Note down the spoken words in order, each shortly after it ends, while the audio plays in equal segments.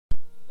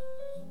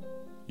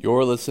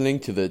You're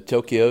listening to the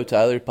Tokyo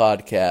Tyler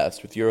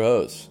Podcast with your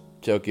host,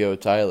 Tokyo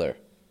Tyler.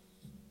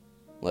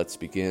 Let's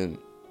begin.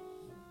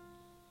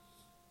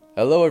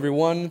 Hello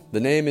everyone, the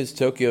name is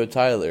Tokyo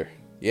Tyler.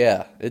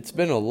 Yeah, it's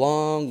been a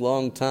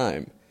long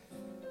time.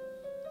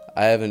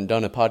 I haven't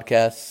done a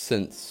podcast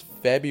since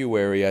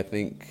February, I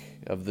think,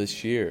 of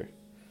this year.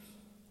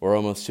 We're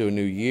almost to a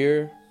new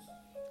year.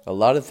 A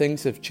lot of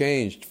things have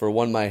changed. For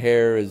one, my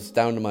hair is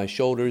down to my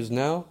shoulders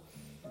now.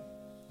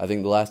 I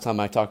think the last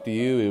time I talked to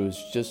you, it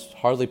was just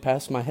hardly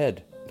past my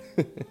head.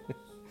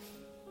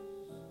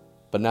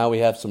 But now we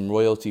have some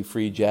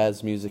royalty-free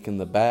jazz music in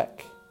the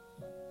back.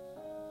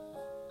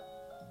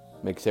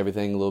 Makes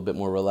everything a little bit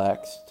more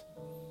relaxed.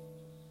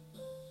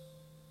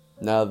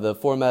 Now the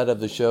format of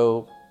the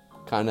show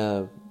kind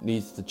of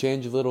needs to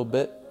change a little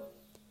bit.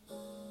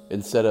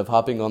 Instead of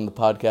hopping on the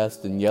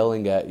podcast and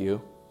yelling at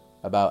you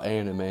about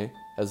anime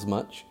as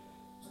much,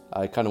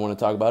 I kind of want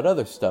to talk about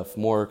other stuff,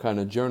 more kind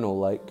of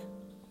journal-like,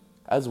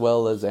 as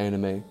well as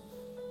anime.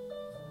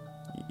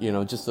 You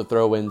know, just to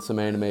throw in some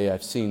anime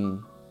I've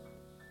seen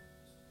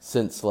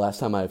since the last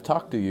time I've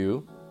talked to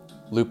you.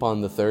 Lupin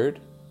the Third,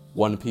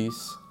 One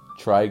Piece,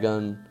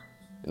 Trigun,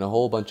 and a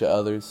whole bunch of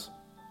others.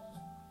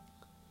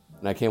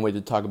 And I can't wait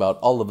to talk about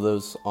all of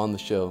those on the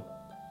show,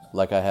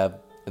 like I have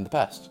in the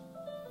past.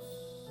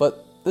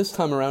 But this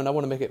time around, I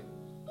want to make it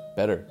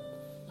better.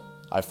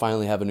 I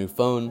finally have a new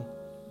phone.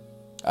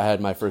 I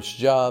had my first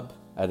job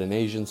at an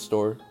Asian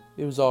store.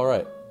 It was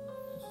alright.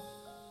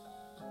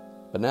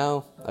 But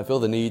now, I feel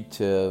the need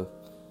to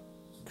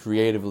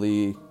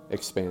creatively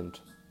expand.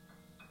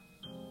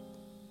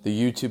 The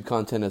YouTube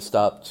content has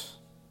stopped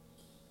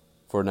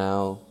for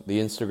now.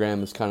 The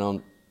Instagram is kind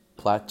of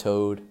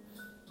plateaued.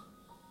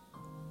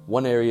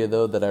 One area,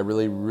 though, that I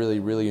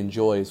really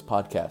enjoy is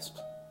podcast.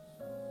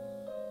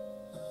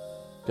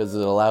 Because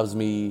it allows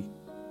me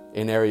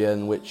an area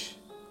in which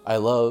I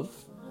love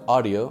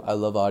audio. I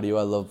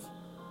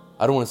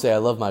don't want to say I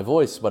love my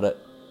voice,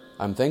 but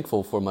I'm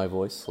thankful for my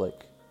voice.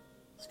 Like,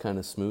 it's kind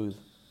of smooth.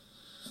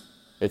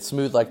 It's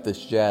smooth like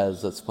this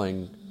jazz that's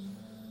playing.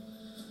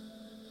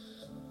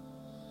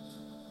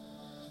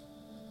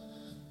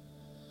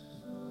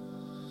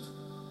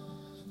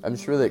 I'm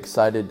just really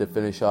excited to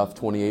finish off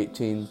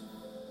 2018.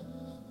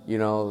 You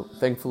know,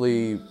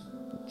 thankfully,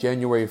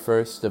 January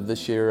 1st of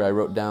this year, I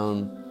wrote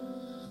down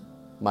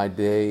my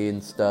day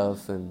and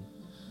stuff, and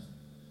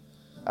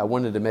I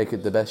wanted to make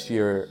it the best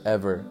year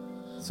ever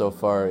so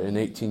far in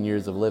 18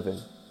 years of living.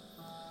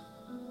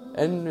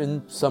 And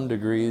in some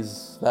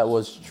degrees, that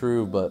was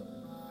true, but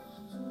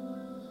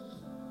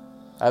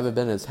I haven't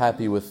been as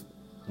happy with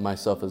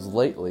myself as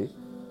lately.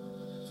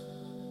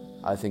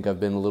 I think I've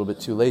been a little bit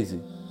too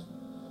lazy.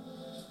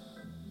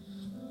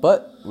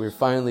 But we're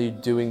finally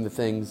doing the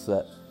things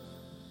that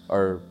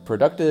are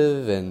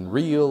productive and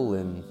real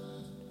and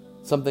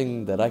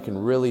something that I can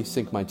really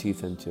sink my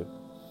teeth into.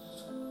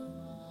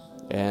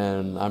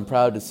 And I'm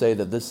proud to say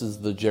that this is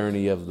the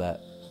journey of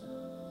that.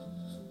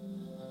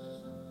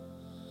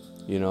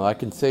 You know, I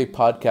can say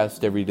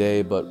podcast every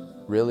day, but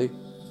really?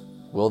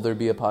 Will there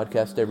be a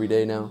podcast every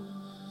day now?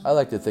 I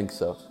like to think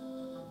so.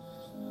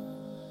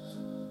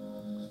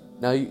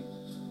 Now,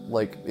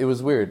 it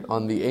was weird.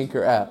 On the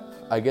Anchor app,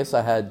 I guess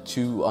I had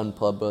 2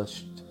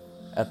 unpublished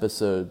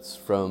episodes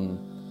from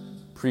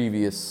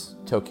previous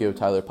Tokyo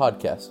Tyler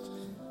podcast.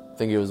 I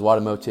think it was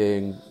Watamote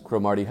and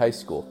Cromartie High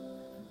School.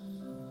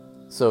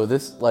 So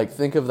this,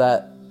 think of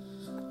that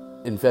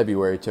in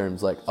February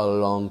terms, a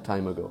long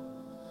time ago.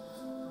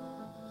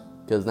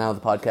 Because now the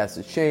podcast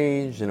has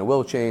changed, and it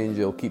will change.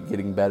 It'll keep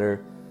getting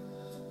better.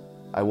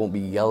 I won't be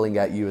yelling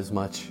at you as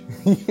much.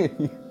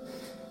 You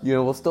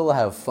know, we'll still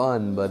have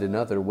fun, but in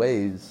other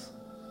ways.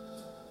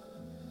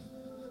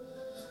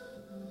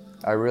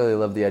 I really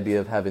love the idea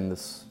of having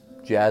this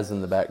jazz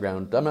in the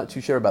background. I'm not too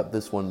sure about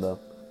this one, though.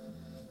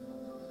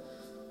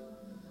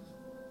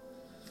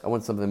 I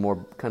want something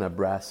more kind of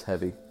brass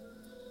heavy.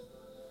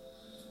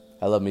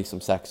 I love me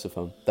some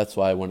saxophone. That's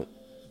why I want it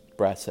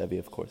brass heavy,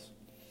 of course.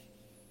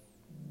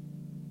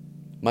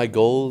 My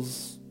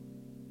goals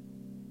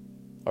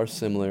are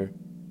similar,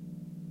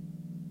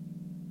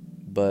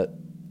 but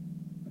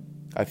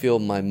I feel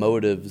my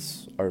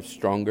motives are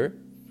stronger.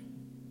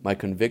 My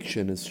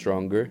conviction is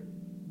stronger.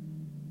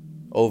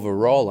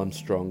 Overall, I'm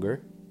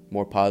stronger,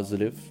 more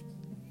positive.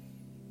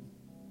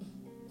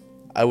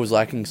 I was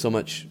lacking so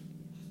much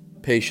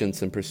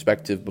patience and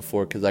perspective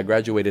before because I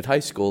graduated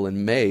high school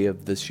in May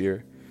of this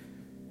year.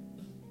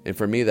 And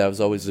for me, that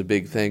was always a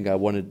big thing I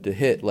wanted to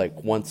hit.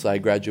 Once I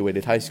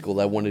graduated high school,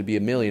 I wanted to be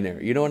a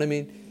millionaire. You know what I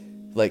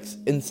mean?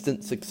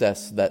 Instant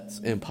success that's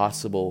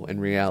impossible in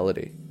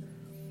reality.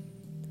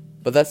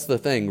 But that's the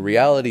thing.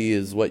 Reality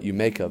is what you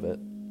make of it.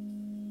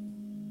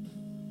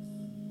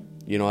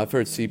 You know, I've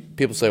heard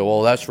people say,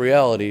 well, that's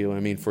reality.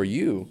 I mean, for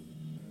you.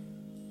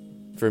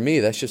 For me,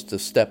 that's just a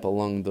step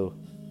along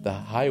the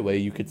highway,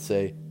 you could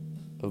say,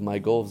 of my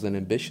goals and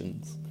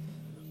ambitions.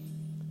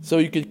 So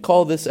you could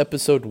call this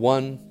episode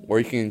 1, or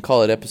you can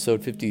call it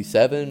episode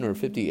 57 or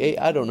 58,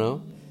 I don't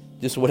know.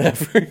 Just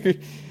whatever.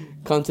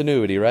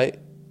 Continuity, right?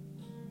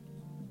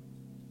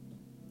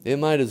 it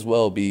might as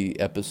well be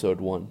episode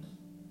 1.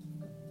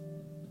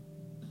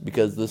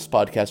 Because this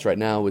podcast right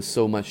now is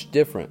so much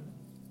different.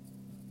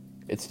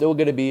 It's still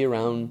going to be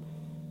around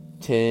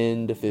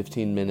 10 to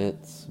 15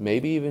 minutes,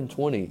 maybe even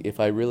 20 if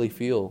I really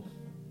feel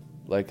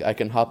like I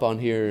can hop on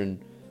here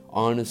and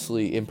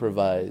honestly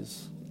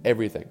improvise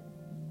everything.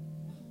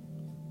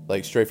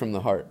 Like straight from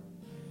the heart.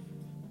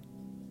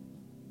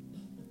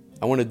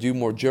 I want to do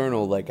more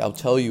journal, like I'll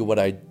tell you what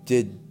I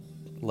did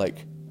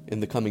like in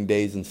the coming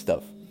days and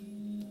stuff.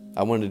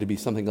 I want it to be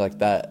something like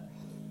that,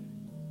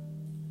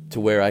 to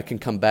where I can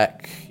come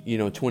back,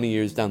 20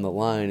 years down the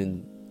line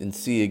and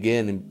see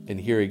again and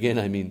hear again,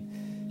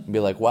 and be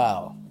like,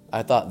 wow,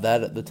 I thought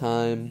that at the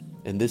time,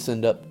 and this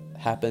ended up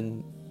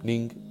happening.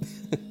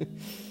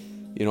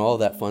 All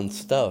that fun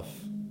stuff.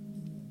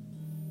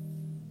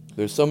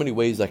 There's so many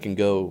ways I can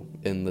go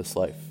in this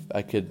life.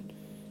 I could,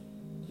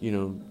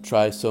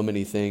 try so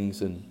many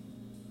things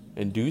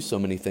and do so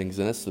many things,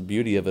 and that's the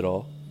beauty of it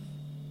all,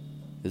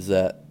 is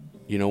that,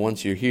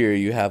 once you're here,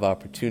 you have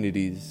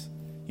opportunities.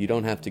 You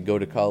don't have to go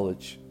to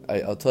college.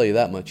 I'll tell you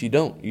that much. You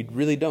don't. You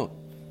really don't.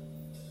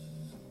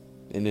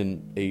 And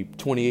in a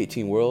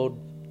 2018 world,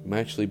 you might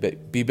actually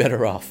be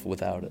better off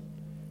without it.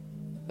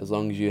 As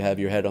long as you have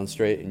your head on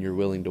straight and you're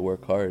willing to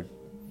work hard.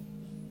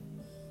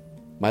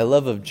 My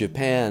love of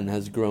Japan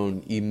has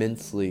grown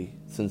immensely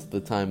since the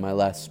time I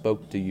last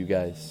spoke to you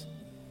guys.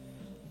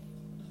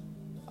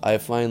 I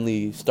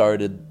finally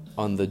started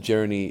on the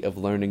journey of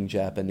learning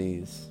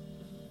Japanese.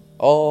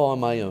 All on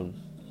my own.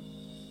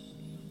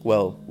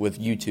 Well, with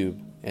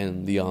YouTube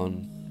and the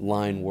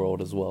online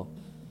world as well.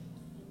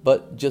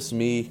 But just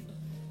me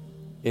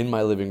in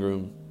my living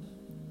room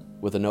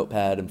with a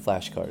notepad and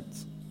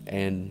flashcards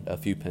and a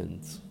few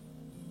pens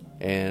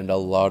and a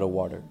lot of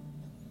water.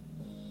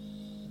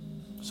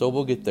 So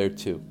we'll get there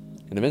too.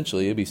 And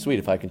eventually it'd be sweet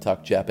if I can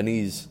talk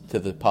Japanese to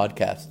the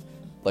podcast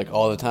like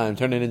all the time.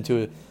 Turn it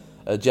into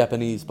a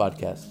Japanese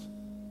podcast.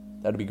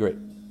 That'd be great.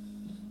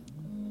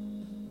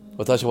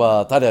 Watashi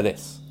wa Tada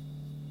desu.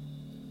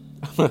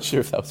 I'm not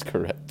sure if that was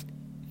correct,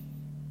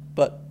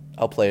 but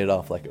I'll play it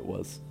off like it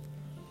was.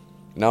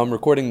 Now I'm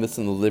recording this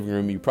in the living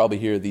room. You probably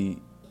hear the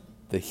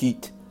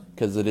heat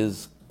because it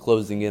is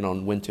closing in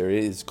on winter.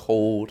 It is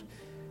cold.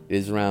 It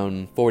is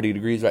around 40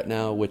 degrees right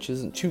now, which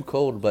isn't too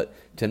cold, but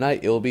tonight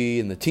it'll be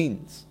in the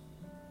teens.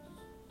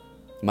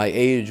 My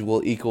age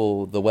will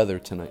equal the weather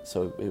tonight,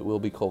 so it will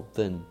be cold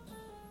then.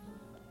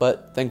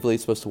 But thankfully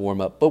it's supposed to warm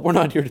up. But we're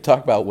not here to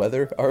talk about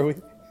weather, are we?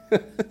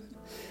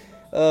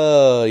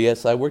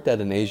 Yes, I worked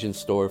at an Asian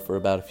store for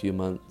about a few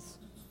months.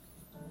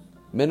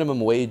 Minimum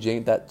wage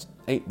ain't that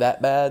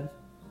bad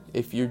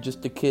if you're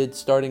just a kid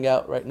starting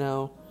out right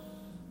now.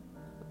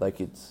 Like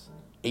it's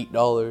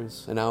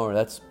 $8 an hour.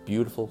 That's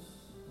beautiful.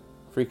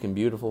 Freaking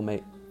beautiful,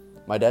 mate.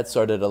 My dad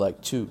started at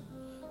like 2.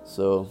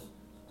 So,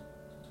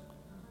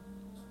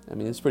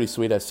 it's pretty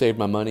sweet. I saved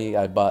my money.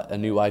 I bought a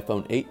new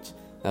iPhone 8.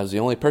 That was the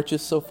only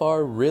purchase so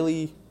far.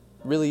 Really,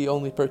 really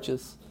only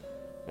purchase.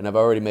 And I've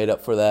already made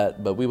up for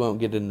that, but we won't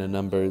get into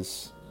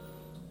numbers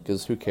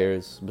because who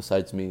cares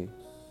besides me.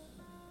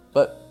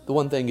 But the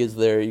one thing is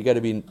you got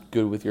to be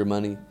good with your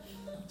money,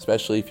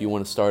 especially if you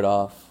want to start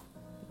off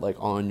like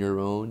on your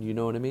own, you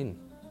know what I mean?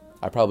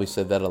 I probably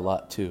said that a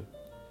lot too.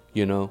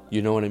 You know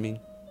what I mean?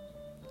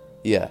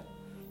 Yeah,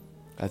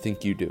 I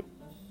think you do.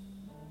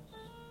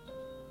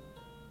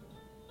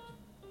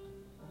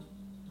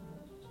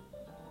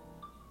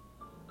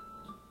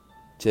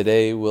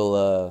 Today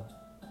we'll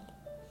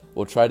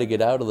try to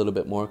get out a little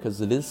bit more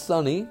because it is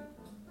sunny.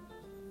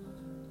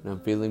 And I'm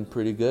feeling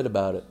pretty good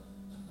about it.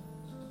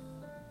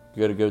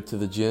 You gotta go to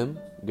the gym.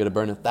 You gotta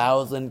burn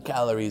 1,000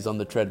 calories on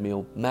the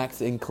treadmill.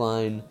 Max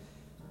incline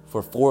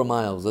for 4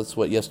 miles. That's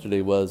what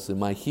yesterday was. And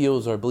my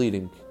heels are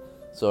bleeding.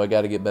 So I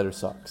gotta get better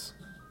socks.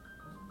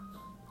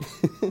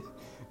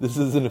 This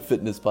isn't a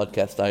fitness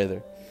podcast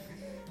either.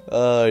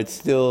 It's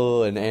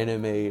still an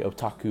anime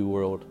otaku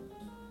world.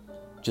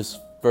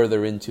 Just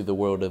further into the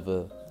world of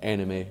an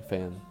anime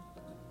fan.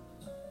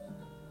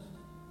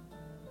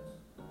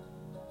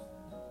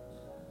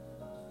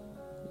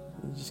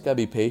 You just gotta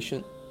be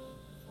patient.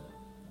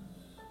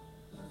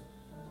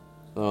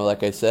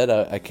 Like I said,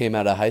 I came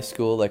out of high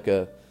school like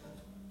a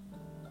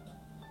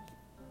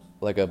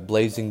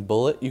blazing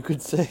bullet, you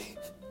could say.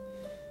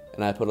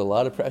 And I put a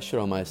lot of pressure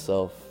on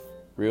myself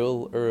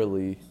real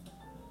early.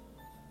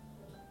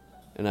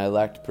 And I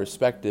lacked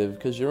perspective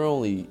because you're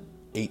only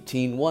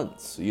 18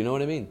 once, you know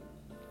what I mean?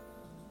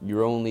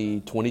 You're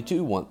only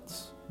 22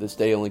 once. This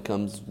day only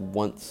comes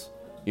once.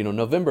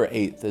 November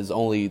 8th is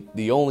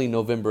the only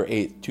November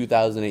 8th,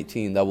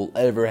 2018 that will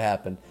ever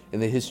happen in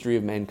the history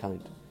of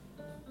mankind.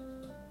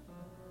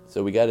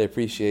 So we got to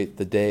appreciate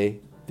the day,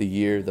 the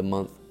year, the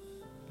month,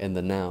 and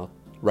the now,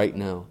 right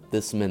now,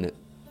 this minute.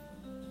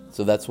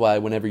 So that's why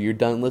whenever you're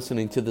done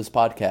listening to this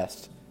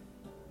podcast,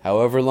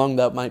 however long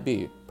that might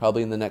be,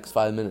 probably in the next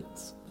 5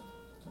 minutes,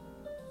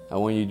 I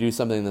want you to do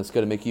something that's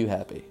going to make you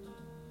happy.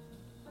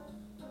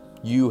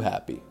 You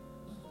happy.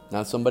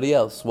 Not somebody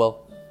else.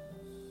 Well,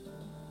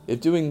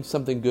 if doing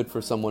something good for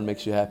someone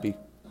makes you happy,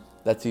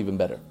 that's even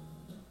better.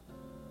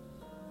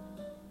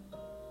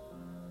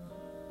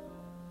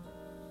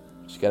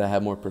 Just gotta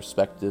have more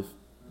perspective.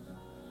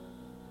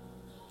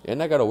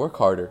 And I gotta work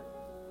harder.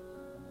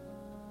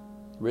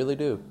 Really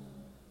do.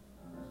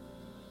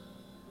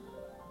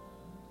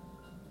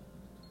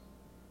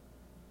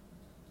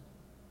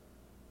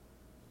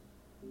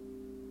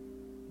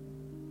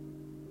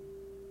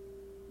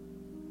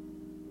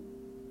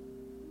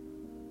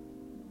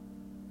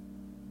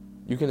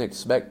 You can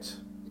expect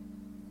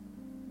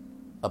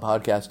a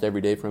podcast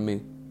every day from me.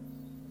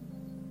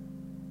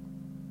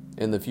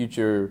 In the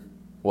future,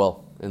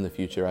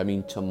 I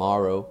mean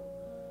tomorrow,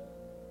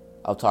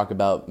 I'll talk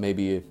about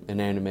maybe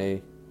an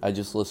anime I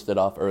just listed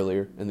off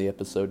earlier in the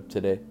episode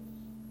today.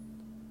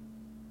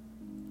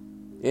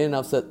 And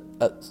I'll set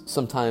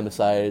some time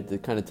aside to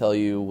kind of tell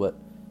you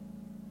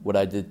what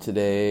I did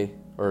today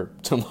or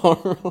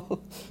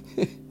tomorrow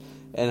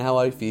and how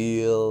I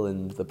feel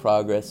and the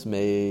progress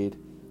made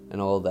and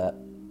all that.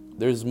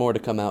 There's more to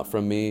come out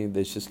from me.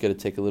 It's just going to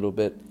take a little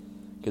bit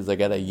because I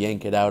got to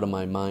yank it out of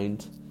my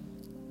mind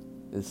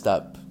and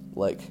stop,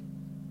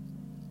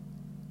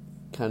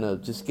 kind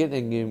of just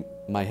getting in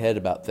my head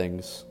about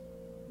things,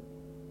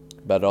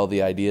 about all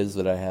the ideas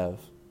that I have,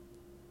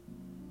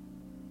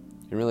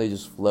 and really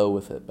just flow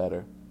with it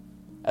better.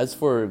 As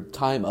for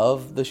time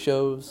of the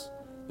shows,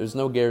 there's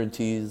no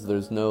guarantees.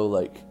 There's no,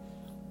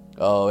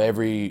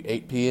 every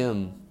 8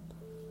 p.m.,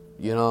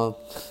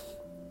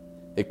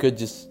 It could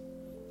just,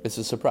 it's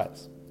a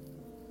surprise.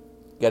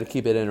 Got to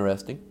keep it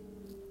interesting.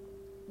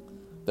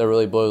 That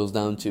really boils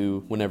down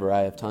to whenever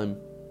I have time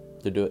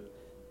to do it,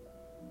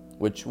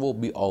 which will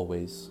be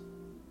always.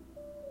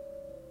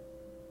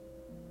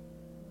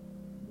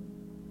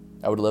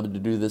 I would love to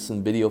do this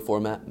in video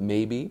format,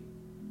 maybe.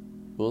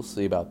 We'll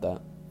see about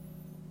that.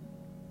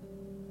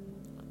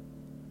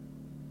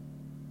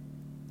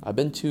 I've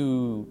been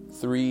to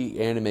 3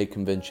 anime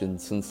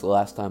conventions since the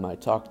last time I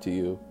talked to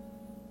you.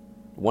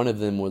 One of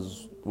them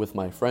was with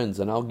my friends,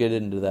 and I'll get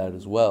into that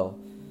as well.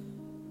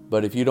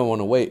 But if you don't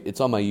want to wait,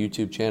 it's on my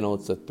YouTube channel.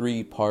 It's a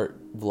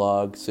 3-part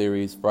vlog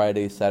series,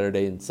 Friday,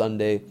 Saturday, and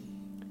Sunday.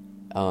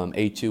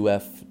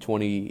 A2F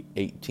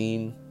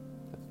 2018.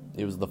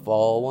 It was the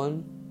fall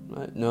one.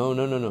 No.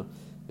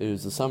 It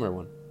was the summer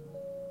one.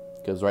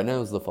 Because right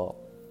now is the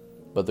fall.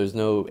 But there's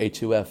no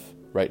A2F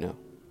right now,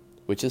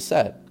 which is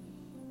sad.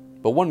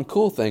 But one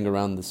cool thing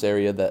around this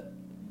area that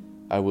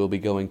I will be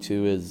going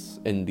to is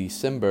in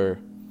December,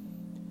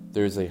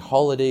 there's a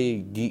holiday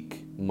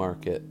geek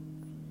market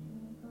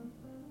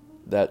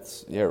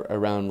that's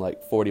around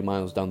 40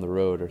 miles down the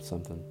road or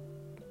something.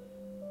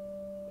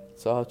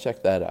 So I'll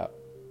check that out.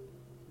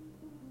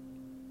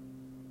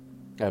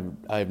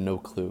 I have no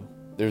clue.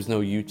 There's no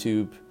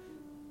YouTube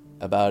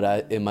about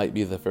it. It might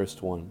be the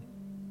first one.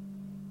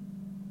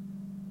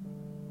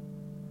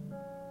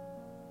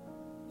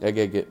 I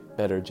gotta get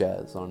better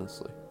jazz,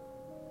 honestly.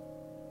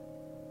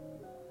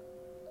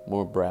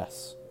 More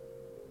brass.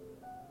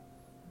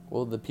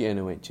 Well, the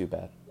piano ain't too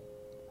bad.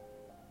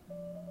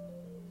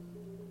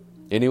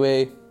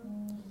 Anyway,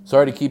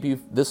 sorry to keep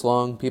you this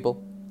long,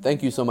 people.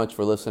 Thank you so much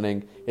for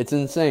listening. It's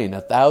insane.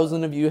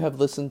 1,000 of you have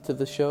listened to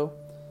the show.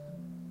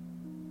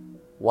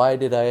 Why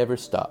did I ever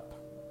stop?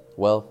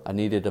 Well, I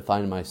needed to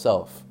find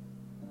myself.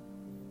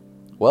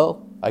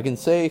 Well, I can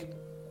say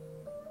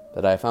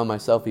that I found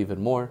myself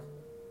even more,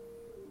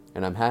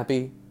 and I'm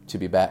happy to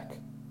be back.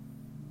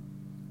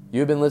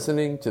 You've been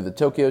listening to the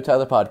Tokyo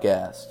Tyler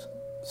Podcast.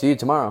 See you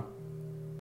tomorrow.